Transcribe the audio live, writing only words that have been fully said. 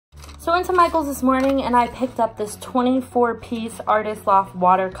So I went to Michael's this morning and I picked up this 24-piece Artist Loft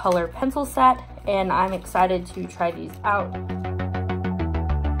Watercolor pencil set, and I'm excited to try these out.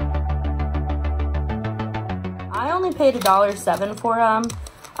 I only paid $1.07 for them.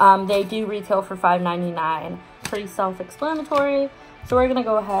 They do retail for $5.99. Pretty self-explanatory. So we're gonna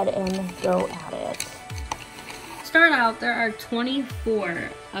go ahead and go at it. To start out, there are 24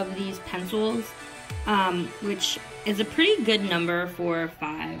 of these pencils, which is a pretty good number for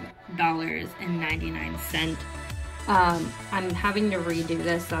 $5.99. I'm having to redo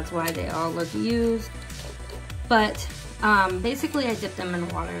this, that's why they all look used. But basically I dipped them in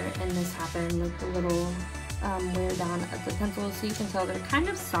water and this happened with the little wear down of the pencils, so you can tell they're kind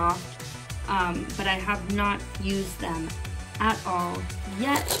of soft, but I have not used them at all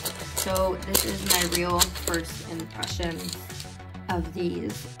yet. So this is my real first impression of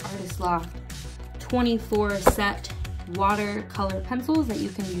these Artist Loft 24 set watercolor pencils that you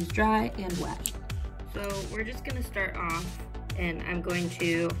can use dry and wet. So we're just gonna start off, and I'm going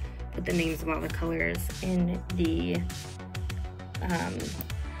to put the names of all the colors in the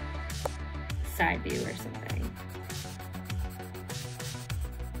side view or something.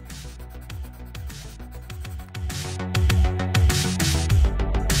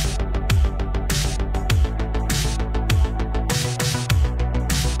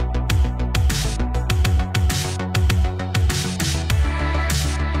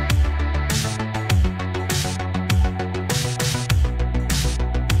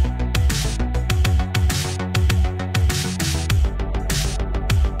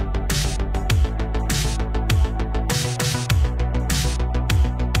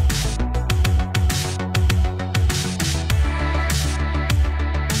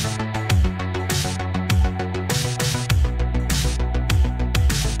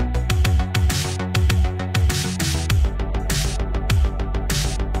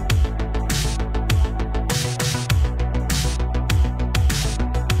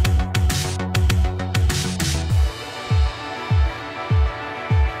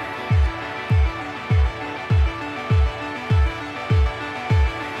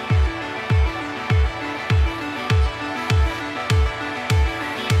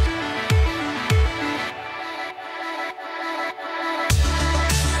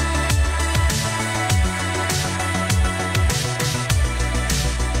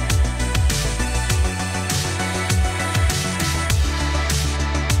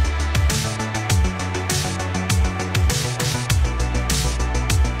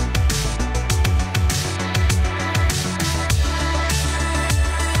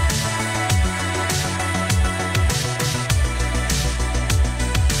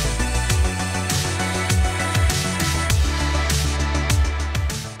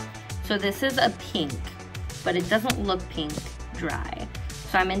 So this is a pink, but it doesn't look pink dry.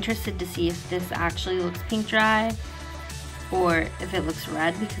 So I'm interested to see if this actually looks pink dry or if it looks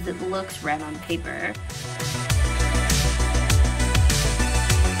red, because it looks red on paper.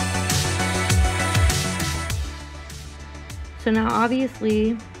 So now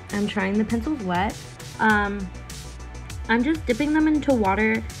obviously I'm trying the pencils wet. I'm just dipping them into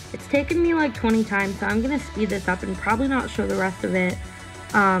water. It's taken me like 20 times, so I'm gonna speed this up and probably not show the rest of it.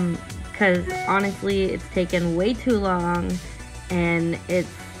 Because honestly it's taken way too long and it's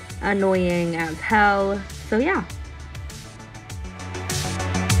annoying as hell, so yeah.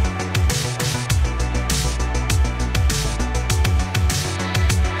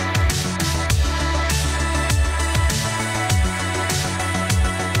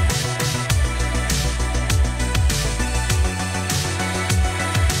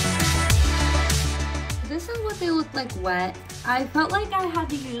 This is what they look like wet. I felt like I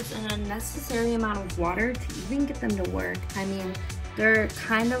had to use an unnecessary amount of water to even get them to work. I mean, they're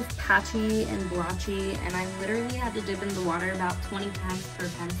kind of patchy and blotchy, and I literally had to dip in the water about 20 times per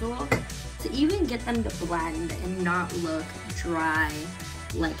pencil to even get them to blend and not look dry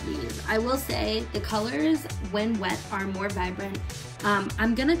like these. I will say the colors, when wet, are more vibrant.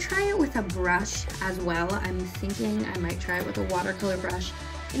 I'm gonna try it with a brush as well. I'm thinking I might try it with a watercolor brush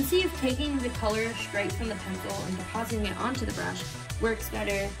and see if taking the color straight from the pencil and depositing it onto the brush works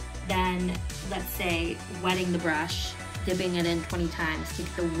better than, let's say, wetting the brush, dipping it in 20 times to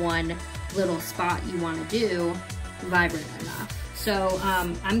get the one little spot you want to do vibrant enough. So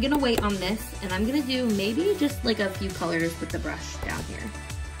I'm gonna wait on this, and I'm gonna do maybe just like a few colors with the brush down here.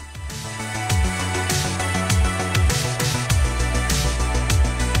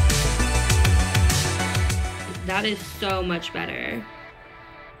 That is so much better.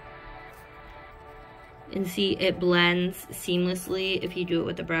 And see, it blends seamlessly if you do it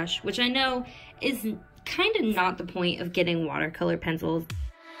with a brush, which I know is kind of not the point of getting watercolor pencils.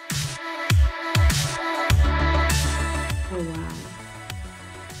 Oh wow.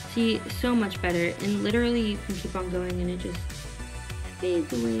 See, so much better. And literally you can keep on going and it just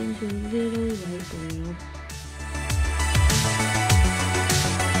fades away into a little light blue.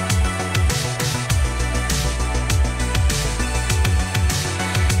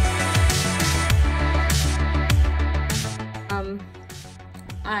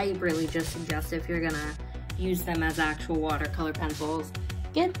 I really just suggest if you're gonna use them as actual watercolor pencils,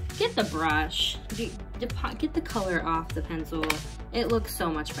 get the brush, get the color off the pencil. It looks so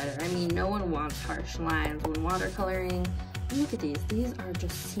much better. I mean, no one wants harsh lines when watercoloring. And look at these are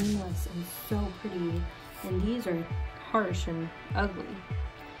just seamless and so pretty, and these are harsh and ugly.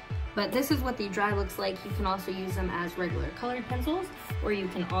 But this is what the dry looks like. You can also use them as regular colored pencils, or you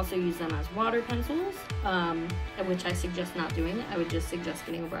can also use them as water pencils, which I suggest not doing. I would just suggest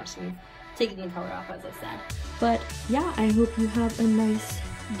getting a brush and taking the color off, as I said. But yeah, I hope you have a nice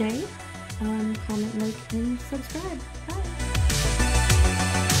day. Comment, like, and subscribe. Bye.